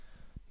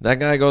That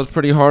guy goes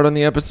pretty hard on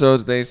the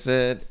episodes, they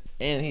said.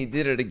 And he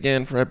did it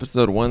again for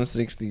episode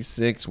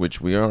 166, which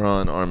we are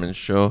on Armin's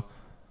Show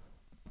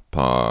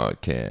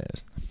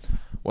podcast.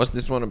 What's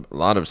this one? A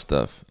lot of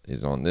stuff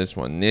is on this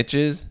one.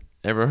 Niches.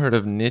 Ever heard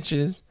of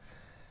niches?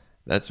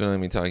 That's what I'm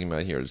going to be talking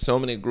about here. So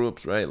many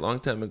groups, right? Long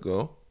time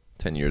ago,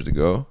 10 years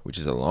ago, which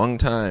is a long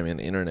time in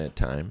internet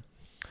time.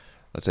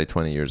 Let's say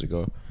 20 years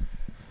ago.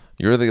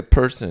 You're the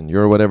person,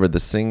 you're whatever, the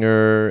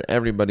singer,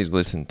 everybody's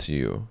listened to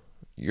you.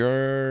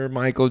 You're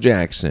Michael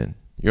Jackson.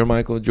 You're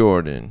Michael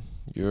Jordan.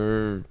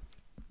 You're,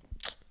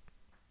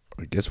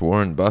 I guess,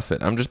 Warren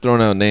Buffett. I'm just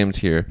throwing out names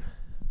here.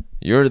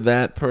 You're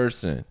that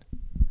person.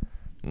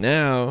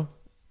 Now,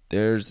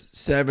 there's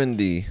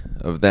 70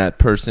 of that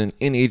person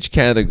in each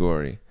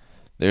category.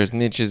 There's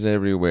niches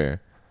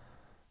everywhere.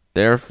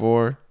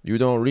 Therefore, you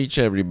don't reach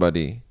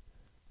everybody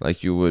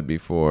like you would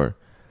before.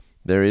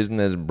 There isn't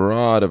as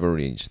broad of a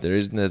reach. There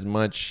isn't as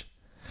much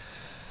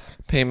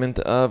payment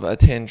of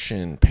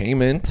attention.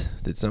 Payment?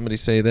 Did somebody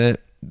say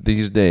that?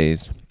 These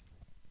days.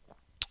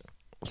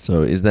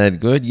 So is that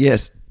good?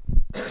 Yes.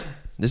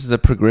 This is a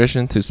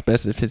progression to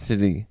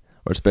specificity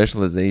or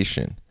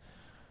specialization.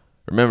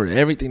 Remember,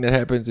 everything that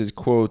happens is,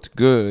 quote,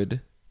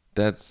 good.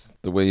 That's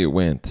the way it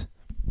went.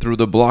 Through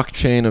the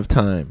blockchain of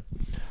time.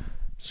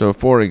 So,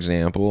 for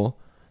example,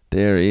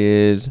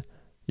 there's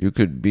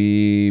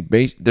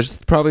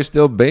probably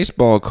still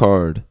baseball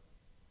card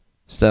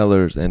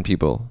sellers and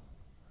people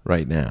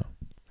right now.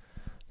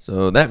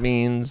 So that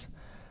means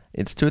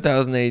it's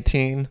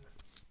 2018.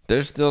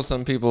 There's still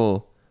some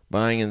people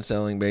buying and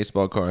selling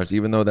baseball cards,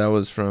 even though that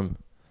was from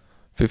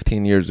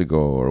 15 years ago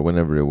or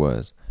whenever it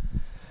was.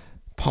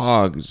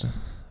 Pogs.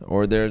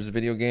 Or there's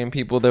video game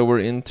people that were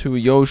into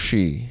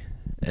Yoshi,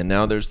 and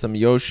now there's some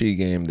Yoshi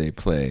game they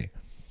play.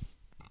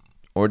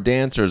 Or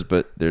dancers,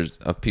 but there's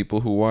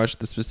people who watch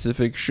the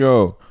specific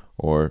show,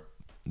 or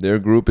their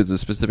group is a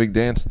specific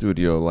dance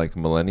studio like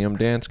Millennium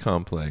Dance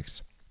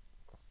Complex.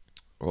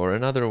 Or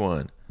another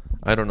one.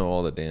 I don't know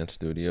all the dance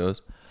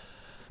studios,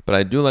 but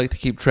I do like to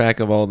keep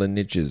track of all the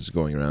niches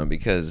going around,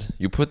 because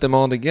you put them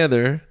all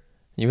together,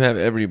 you have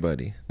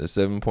everybody. The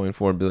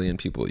 7.4 billion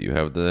people. You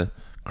have the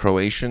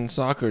Croatian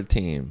soccer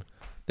team.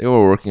 They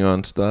were working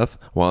on stuff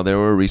while there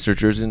were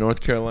researchers in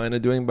North Carolina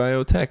doing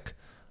biotech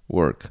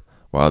work.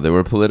 While there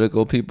were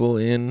political people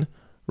in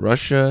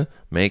Russia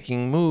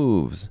making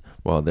moves.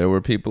 While there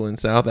were people in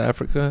South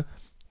Africa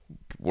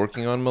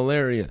working on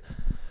malaria.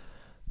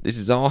 This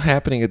is all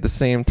happening at the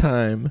same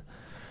time.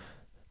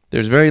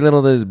 There's very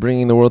little that is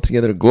bringing the world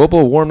together.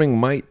 Global warming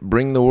might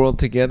bring the world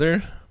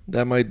together.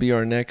 That might be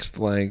our next,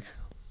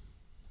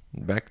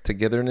 back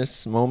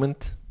togetherness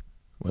moment.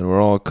 When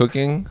we're all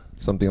cooking.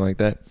 Something like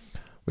that.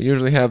 We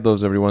usually have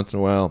those every once in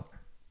a while.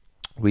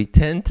 We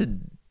tend to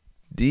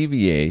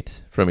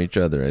deviate from each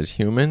other as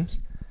humans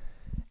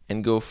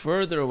and go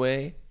further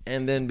away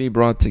and then be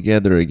brought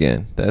together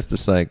again. That's the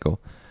cycle.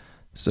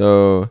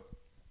 So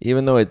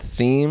even though it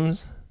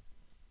seems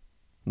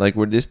like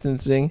we're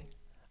distancing,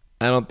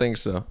 I don't think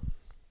so.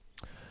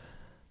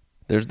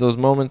 There's those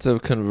moments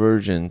of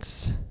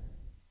convergence.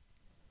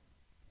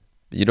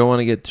 You don't want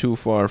to get too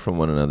far from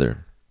one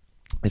another.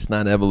 It's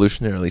not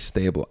evolutionarily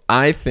stable.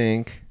 I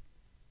think,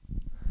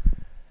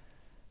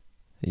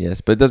 yes,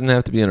 but it doesn't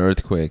have to be an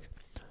earthquake.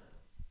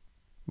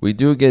 We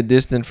do get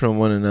distant from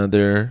one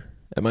another.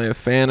 Am I a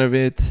fan of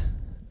it?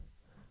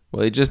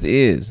 Well, it just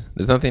is.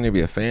 There's nothing to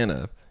be a fan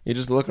of. You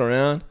just look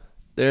around.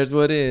 There's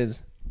what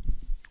is.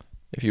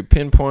 If you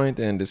pinpoint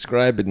and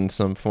describe it in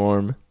some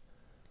form,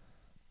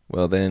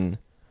 well then,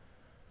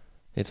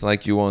 it's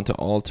like you want to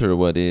alter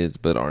what is,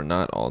 but are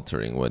not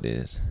altering what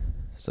is.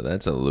 So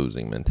that's a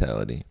losing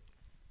mentality.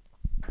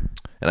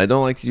 And I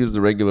don't like to use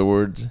the regular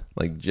words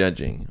like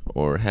judging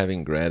or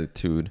having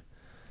gratitude.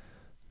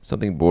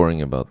 Something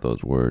boring about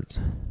those words.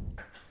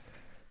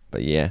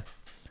 But yeah,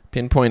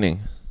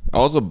 pinpointing.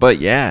 Also, but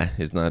yeah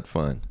is not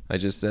fun. I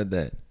just said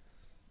that.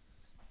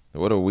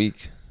 What a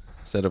weak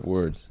set of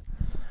words.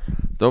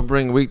 Don't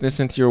bring weakness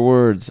into your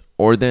words,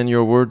 or then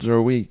your words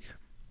are weak.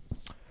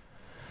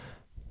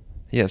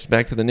 Yes,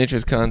 back to the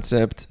niches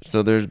concept.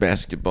 So there's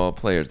basketball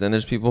players. Then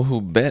there's people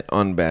who bet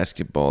on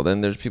basketball.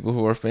 Then there's people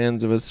who are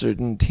fans of a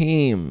certain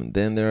team.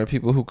 Then there are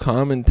people who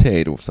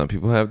commentate. Some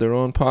people have their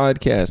own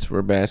podcast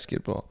for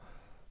basketball.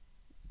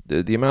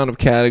 The amount of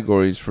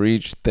categories for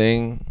each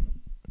thing,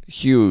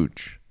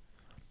 huge.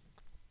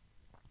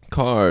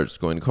 Cars,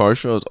 going to car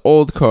shows,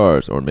 old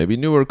cars, or maybe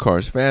newer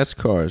cars, fast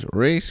cars,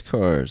 race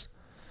cars,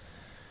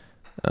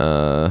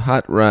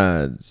 hot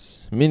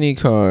rods, mini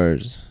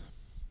cars,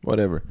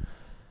 whatever.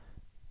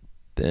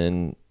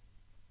 Then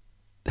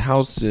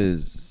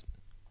houses,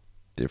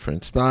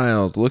 different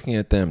styles, looking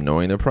at them,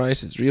 knowing their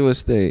prices, real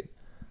estate.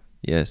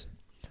 Yes.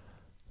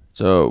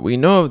 So we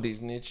know of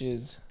these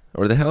niches,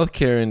 or the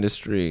healthcare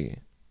industry,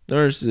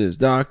 nurses,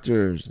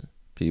 doctors,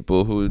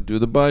 people who do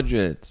the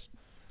budgets,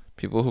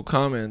 people who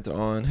comment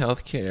on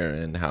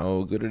healthcare and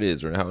how good it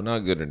is or how not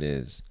good it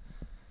is,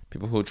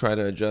 people who try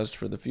to adjust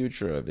for the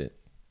future of it.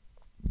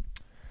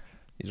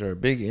 These are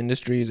big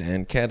industries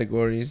and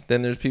categories.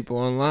 Then there's people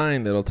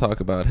online that'll talk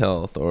about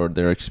health or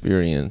their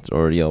experience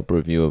or Yelp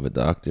review of a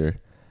doctor.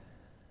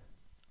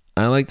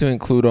 I like to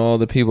include all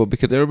the people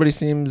because everybody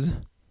seems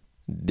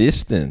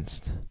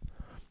distanced.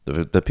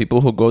 The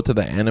people who go to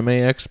the anime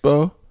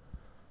expo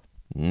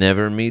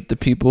never meet the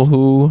people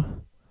who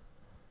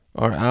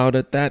are out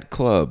at that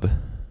club.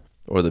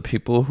 Or the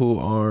people who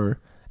are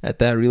at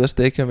that real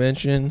estate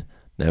convention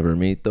never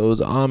meet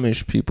those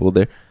Amish people.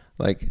 They're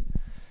like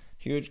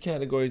huge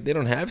categories they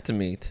don't have to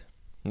meet.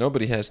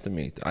 Nobody has to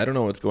meet. I don't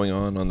know what's going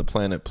on the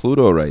planet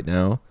Pluto right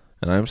now,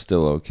 and I'm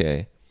still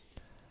okay.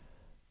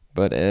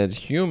 But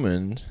as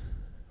humans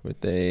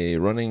with a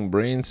running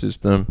brain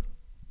system,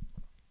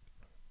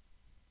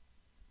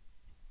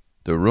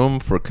 the room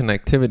for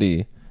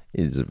connectivity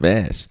is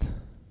vast.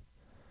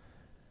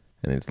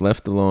 And it's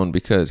left alone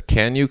because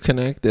can you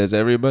connect as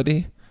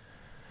everybody?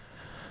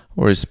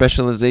 Or is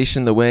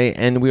specialization the way?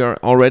 And we are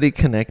already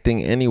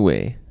connecting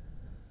anyway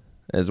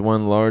as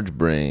one large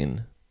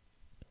brain.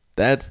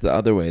 That's the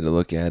other way to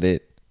look at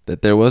it.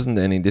 That there wasn't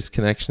any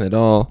disconnection at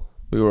all.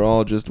 We were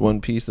all just one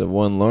piece of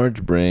one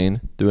large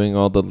brain doing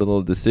all the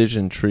little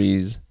decision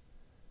trees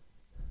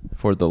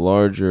for the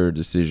larger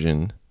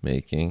decision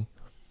making.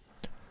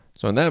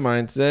 So in that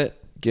mindset,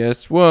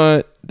 guess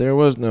what? There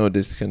was no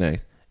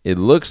disconnect. It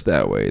looks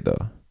that way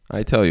though.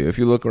 I tell you, if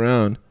you look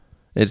around,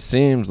 it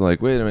seems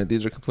like, wait a minute,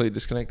 these are completely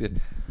disconnected.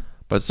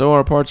 But so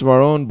are parts of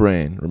our own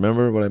brain.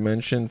 Remember what I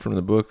mentioned from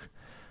the book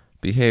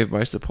Behave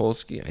by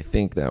Sapolsky? I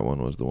think that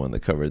one was the one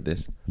that covered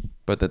this.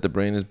 But that the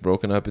brain is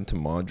broken up into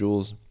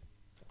modules.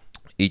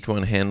 Each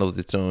one handles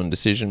its own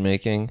decision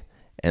making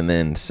and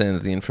then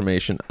sends the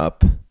information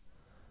up,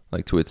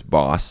 like to its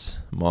boss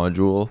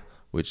module,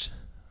 which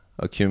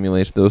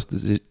accumulates those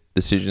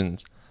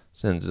decisions,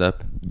 sends it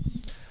up.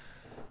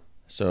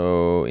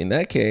 So in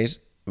that case,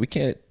 we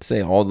can't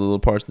say all the little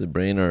parts of the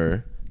brain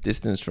are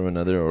distanced from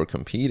another or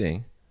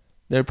competing.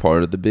 They're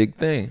part of the big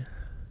thing.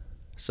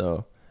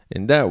 So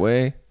in that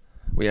way,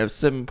 we have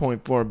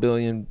 7.4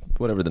 billion,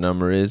 whatever the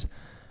number is,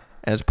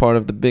 as part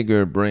of the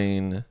bigger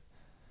brain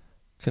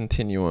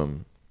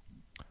continuum.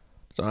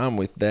 So I'm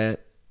with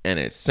that, and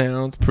it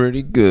sounds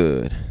pretty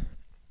good.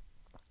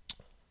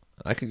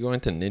 I could go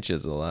into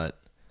niches a lot.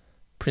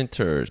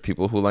 Printers,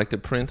 people who like to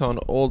print on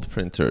old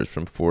printers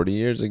from 40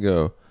 years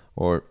ago,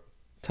 or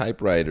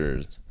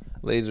typewriters,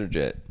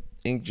 laserjet,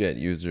 inkjet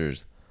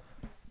users,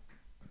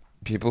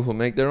 people who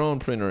make their own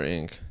printer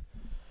ink.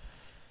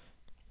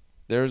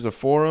 There's a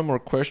forum or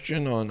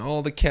question on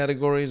all the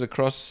categories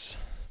across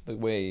the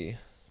way.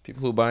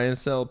 People who buy and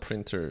sell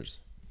printers.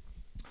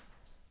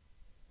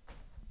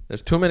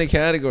 There's too many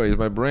categories.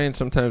 My brain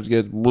sometimes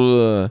gets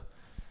blah.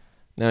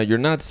 Now, you're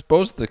not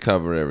supposed to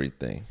cover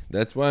everything.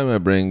 That's why my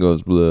brain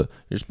goes blah.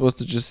 You're supposed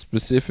to just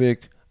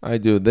specific, I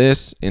do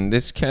this in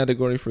this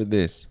category for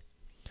this.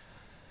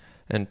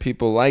 And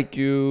people like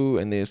you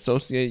and they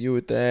associate you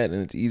with that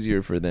and it's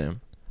easier for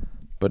them.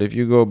 But if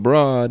you go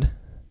broad,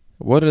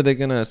 what are they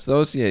going to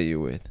associate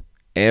you with?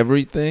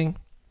 Everything?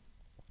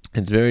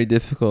 It's very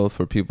difficult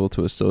for people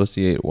to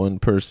associate one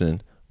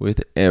person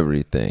with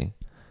everything.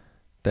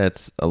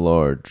 That's a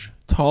large,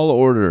 tall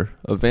order.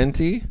 A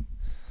venti,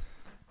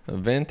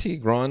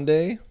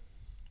 grande.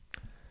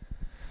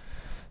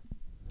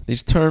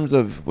 These terms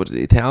of, what is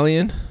it,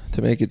 Italian,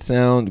 to make it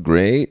sound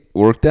great,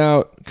 worked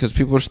out because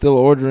people are still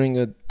ordering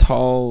a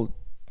tall,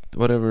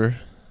 whatever,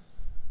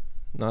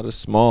 not a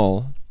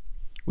small.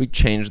 We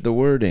changed the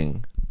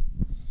wording.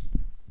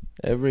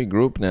 Every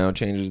group now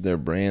changes their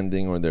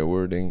branding or their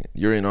wording.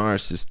 You're in our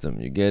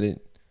system, you get it?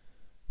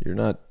 You're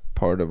not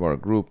part of our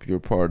group, you're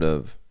part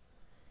of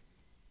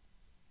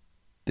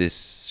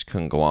this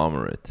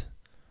conglomerate.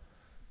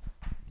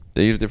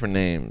 They use different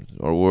names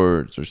or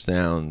words or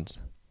sounds.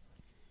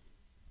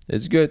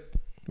 It's good.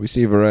 We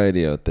see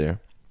variety out there.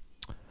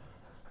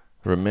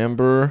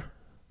 Remember,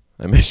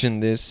 I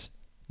mentioned this.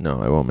 No,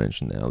 I won't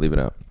mention that. I'll leave it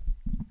out.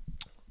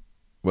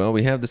 Well,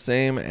 we have the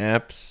same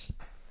apps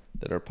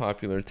that are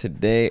popular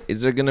today.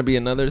 Is there going to be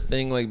another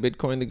thing like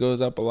Bitcoin that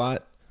goes up a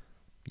lot?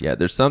 Yeah,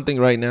 there's something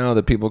right now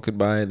that people could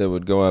buy that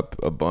would go up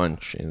a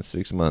bunch in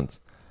 6 months.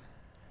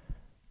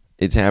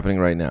 It's happening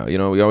right now. You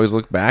know, we always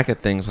look back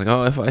at things like,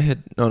 oh, if I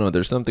had... No,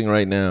 there's something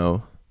right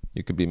now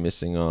you could be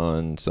missing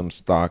on some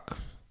stock,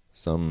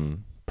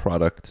 some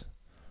product,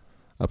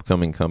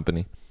 upcoming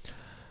company.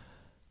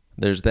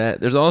 There's that.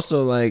 There's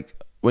also like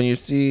when you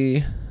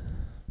see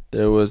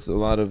there was a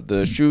lot of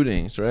the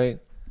shootings, right?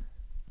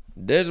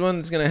 There's one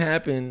that's going to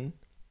happen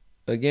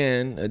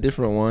again, a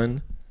different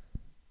one,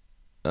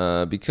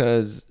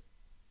 because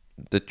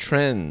the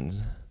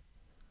trends.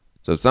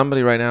 So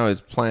somebody right now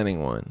is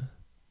planning one.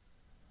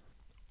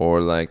 Or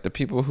like the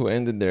people who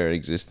ended their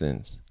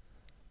existence.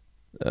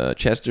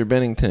 Chester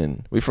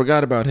Bennington. We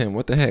forgot about him.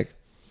 What the heck?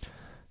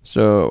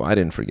 So I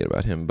didn't forget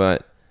about him,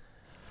 but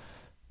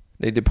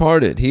they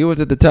departed. He was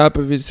at the top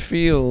of his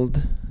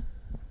field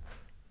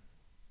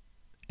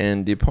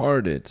and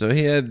departed. So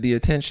he had the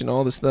attention,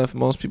 all the stuff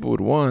most people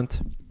would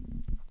want.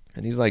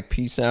 And he's like,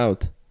 peace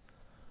out.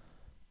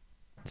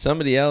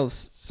 somebody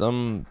else,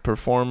 some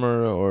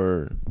performer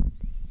or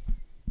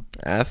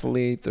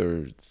athlete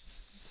or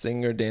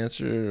singer,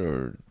 dancer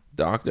or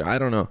doctor, I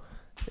don't know,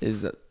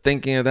 is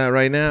thinking of that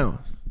right now.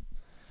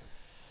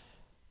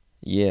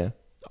 Yeah.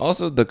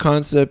 Also, the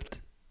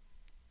concept,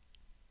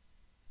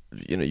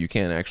 you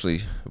can't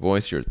actually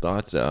voice your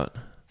thoughts out.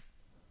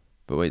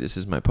 But wait, this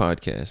is my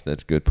podcast.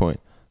 That's a good point.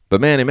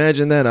 But man,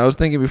 imagine that. I was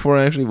thinking before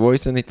I actually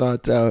voice any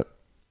thoughts out,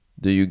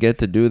 do you get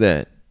to do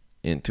that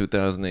in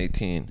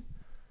 2018?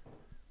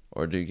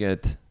 Or do you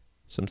get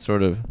some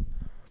sort of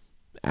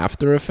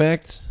after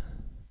effects?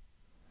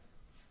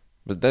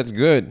 But that's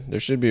good. There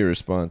should be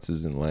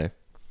responses in life.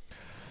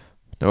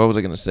 Now, what was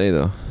I going to say,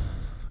 though?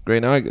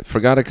 Great, now I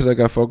forgot it because I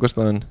got focused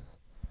on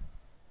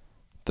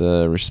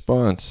the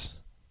response.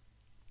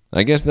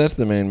 I guess that's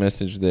the main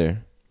message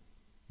there.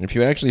 If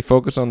you actually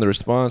focus on the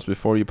response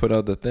before you put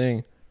out the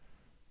thing,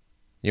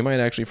 you might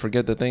actually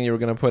forget the thing you were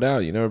going to put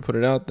out. You never put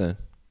it out then.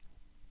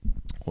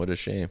 What a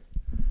shame.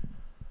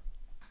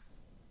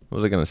 What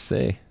was I going to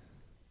say?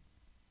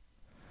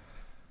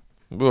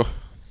 Ugh,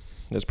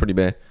 that's pretty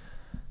bad.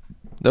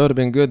 That would have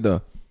been good,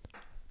 though.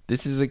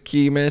 This is a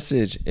key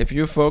message. If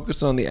you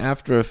focus on the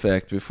after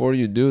effect before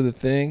you do the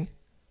thing,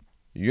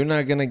 you're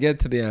not going to get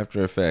to the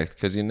after effect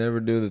because you never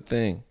do the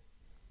thing.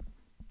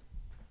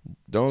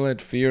 Don't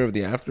let fear of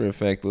the after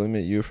effect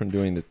limit you from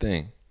doing the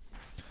thing.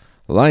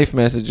 Life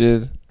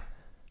messages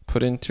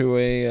put into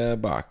a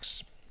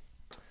box.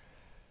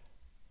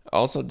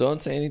 Also,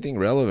 don't say anything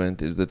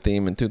relevant is the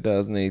theme in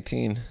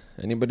 2018.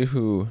 Anybody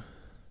who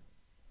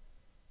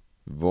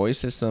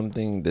voices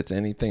something that's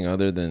anything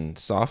other than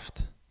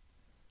soft,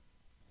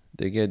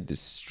 they get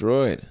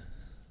destroyed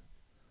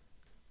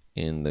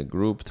in the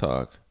group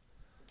talk.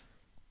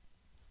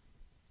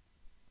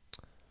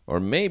 Or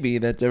maybe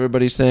that's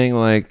everybody saying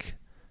like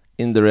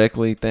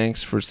indirectly,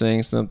 thanks for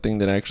saying something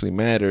that actually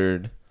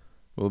mattered.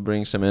 Will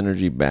bring some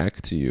energy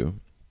back to you.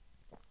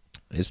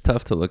 It's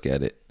tough to look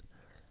at it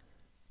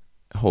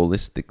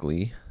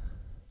holistically.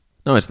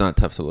 No, it's not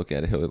tough to look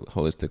at it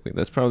holistically.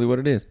 That's probably what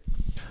it is.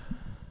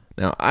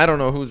 Now, I don't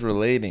know who's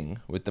relating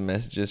with the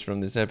messages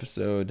from this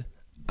episode.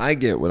 I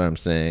get what I'm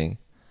saying.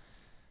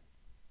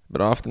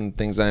 But often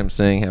things I'm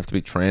saying have to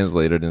be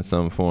translated in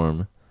some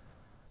form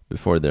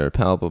before they're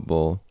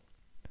palpable.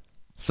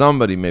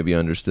 Somebody maybe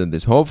understood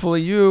this.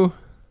 Hopefully you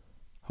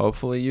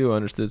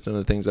understood some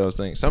of the things I was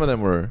saying. Some of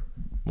them were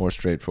more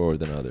straightforward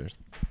than others.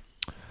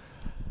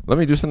 Let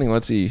me do something,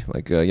 let's see,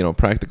 like a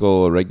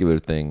practical, regular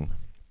thing.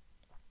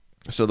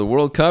 So the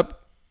World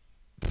Cup,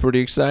 pretty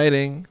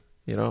exciting.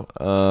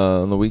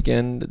 On the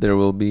weekend there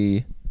will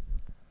be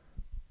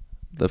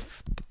the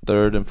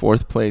third and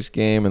fourth place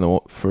game and the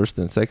first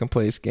and second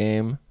place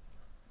game.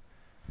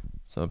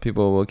 So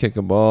people will kick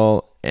a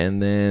ball,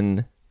 and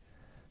then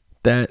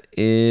that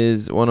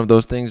is one of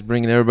those things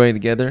bringing everybody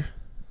together.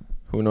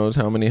 Who knows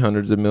how many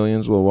hundreds of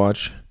millions will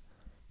watch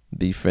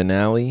the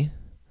finale.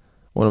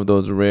 One of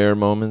those rare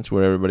moments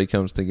where everybody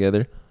comes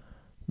together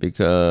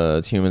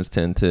because humans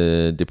tend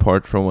to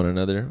depart from one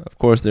another. Of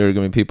course, there are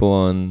going to be people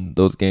on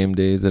those game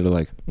days that are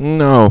like,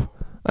 no,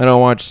 I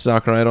don't watch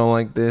soccer. I don't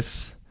like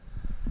this.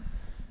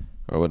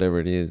 Or whatever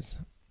it is,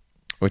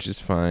 which is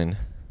fine.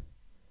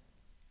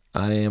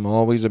 I am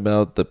always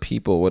about the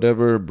people.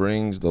 Whatever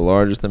brings the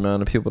largest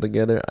amount of people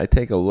together, I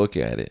take a look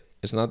at it.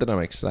 It's not that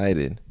I'm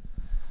excited.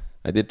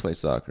 I did play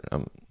soccer.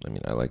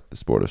 I like the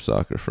sport of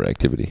soccer for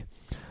activity.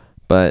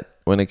 But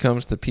when it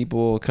comes to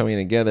people coming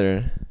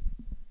together,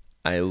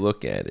 I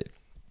look at it.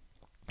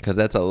 Because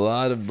that's a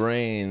lot of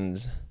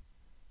brains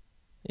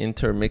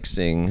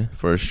intermixing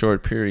for a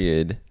short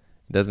period.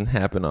 It doesn't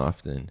happen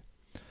often.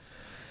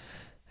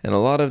 And a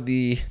lot of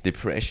the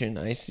depression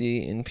I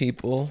see in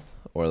people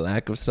or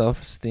lack of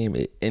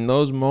self-esteem, in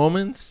those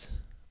moments,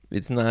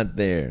 it's not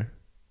there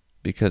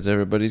because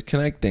everybody's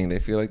connecting. They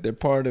feel like they're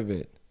part of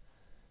it.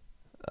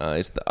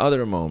 It's the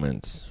other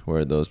moments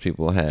where those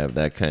people have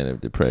that kind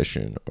of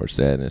depression or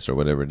sadness or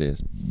whatever it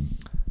is.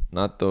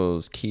 Not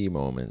those key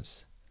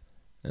moments.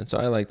 And so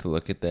I like to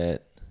look at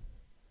that.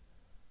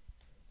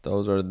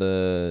 Those are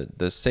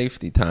the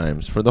safety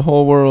times for the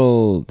whole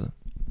world.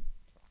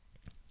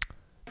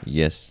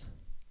 Yes.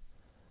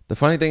 The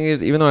funny thing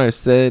is, even though I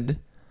said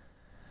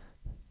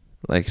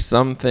like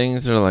some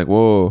things are like,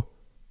 whoa,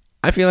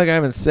 I feel like I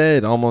haven't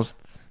said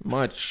almost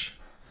much.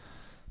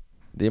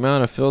 The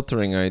amount of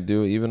filtering I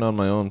do, even on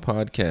my own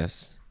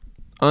podcasts.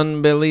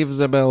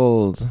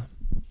 Unbelievables.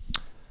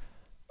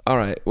 All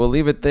right, we'll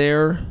leave it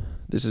there.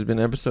 This has been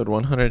episode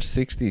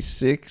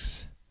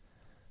 166.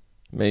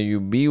 May you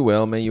be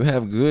well. May you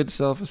have good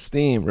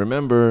self-esteem.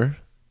 Remember,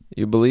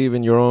 you believe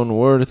in your own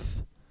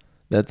worth.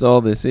 That's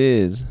all this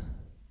is.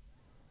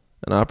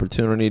 An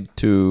opportunity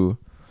to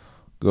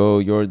go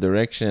your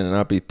direction and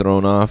not be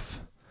thrown off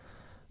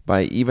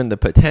by even the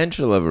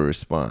potential of a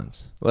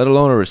response, let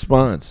alone a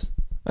response.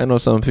 I know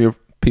some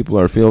people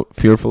are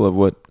fearful of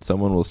what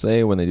someone will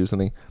say when they do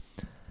something,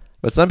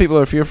 but some people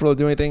are fearful of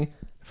doing anything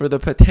for the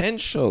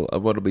potential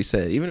of what will be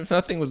said, even if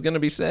nothing was going to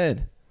be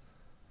said.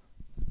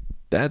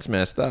 That's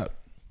messed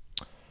up.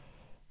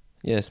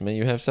 Yes, may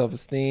you have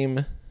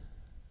self-esteem.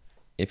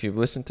 If you've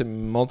listened to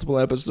multiple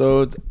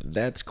episodes,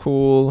 that's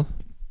cool.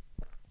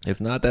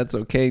 If not, that's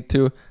okay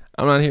too.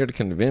 I'm not here to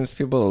convince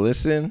people to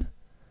listen.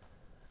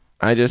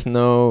 I just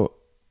know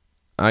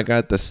I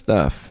got the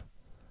stuff.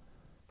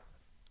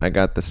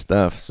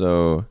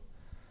 So,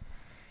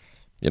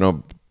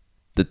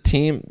 the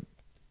team,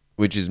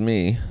 which is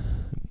me,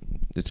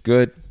 it's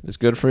good. It's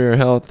good for your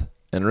health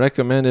and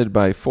recommended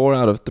by 4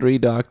 out of 3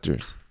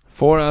 doctors.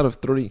 4 out of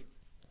 3.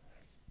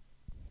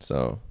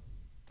 So,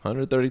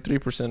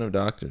 133% of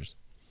doctors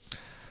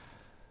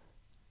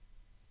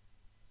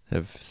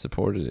have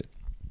supported it.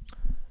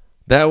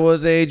 That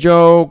was a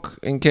joke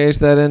in case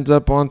that ends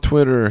up on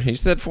Twitter. He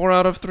said 4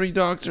 out of 3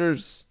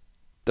 doctors.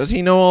 Does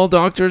he know all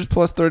doctors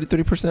plus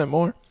 33%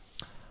 more?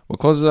 We'll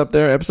close it up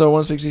there. Episode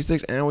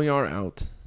 166, and we are out.